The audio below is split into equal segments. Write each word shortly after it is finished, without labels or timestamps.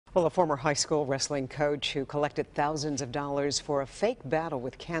Well, a former high school wrestling coach who collected thousands of dollars for a fake battle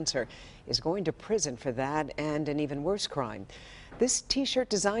with cancer is going to prison for that and an even worse crime. This T-shirt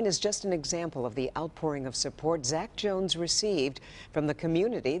design is just an example of the outpouring of support Zach Jones received from the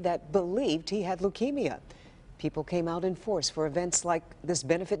community that believed he had leukemia. People came out in force for events like this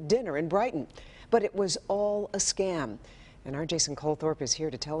benefit dinner in Brighton, but it was all a scam. And our Jason Colthorpe is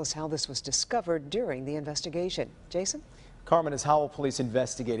here to tell us how this was discovered during the investigation. Jason? Carmen, as Howell police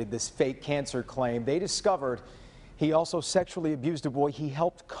investigated this fake cancer claim, they discovered he also sexually abused a boy he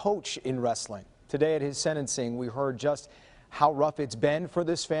helped coach in wrestling. Today at his sentencing, we heard just how rough it's been for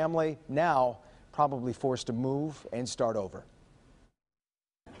this family, now probably forced to move and start over.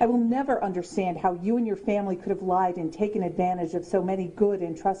 I will never understand how you and your family could have lied and taken advantage of so many good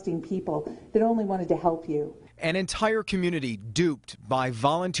and trusting people that only wanted to help you. An entire community duped by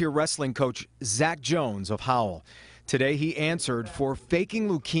volunteer wrestling coach Zach Jones of Howell. Today he answered for faking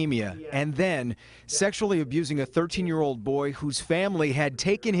leukemia and then sexually abusing a 13-year-old boy whose family had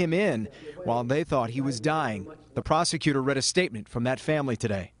taken him in while they thought he was dying. The prosecutor read a statement from that family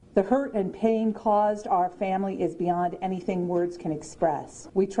today. The hurt and pain caused our family is beyond anything words can express.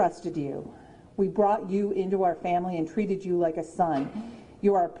 We trusted you. We brought you into our family and treated you like a son.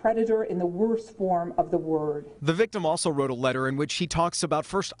 You are a predator in the worst form of the word. The victim also wrote a letter in which he talks about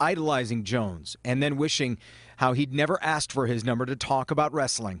first idolizing Jones and then wishing how he'd never asked for his number to talk about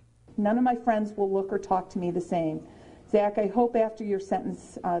wrestling. None of my friends will look or talk to me the same. Zach, I hope after your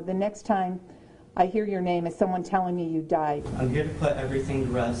sentence, the next time I hear your name is someone telling me you died. I'm here to put everything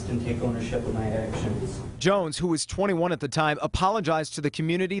to rest and take ownership of my actions. Jones, who was 21 at the time, apologized to the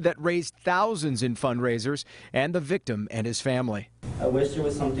community that raised thousands in fundraisers and the victim and his family. I wish there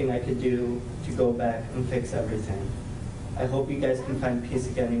was something I could do to go back and fix everything. I hope you guys can find peace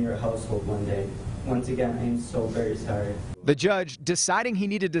again in your household one day. Once again, I am so very sorry. The judge, deciding he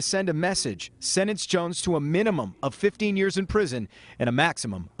needed to send a message, sentenced Jones to a minimum of 15 years in prison and a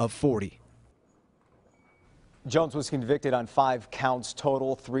maximum of 40. Jones was convicted on 5 counts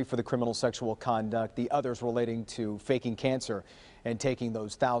total, 3 for the criminal sexual conduct, the others relating to faking cancer and taking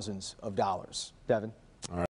those thousands of dollars. Devin?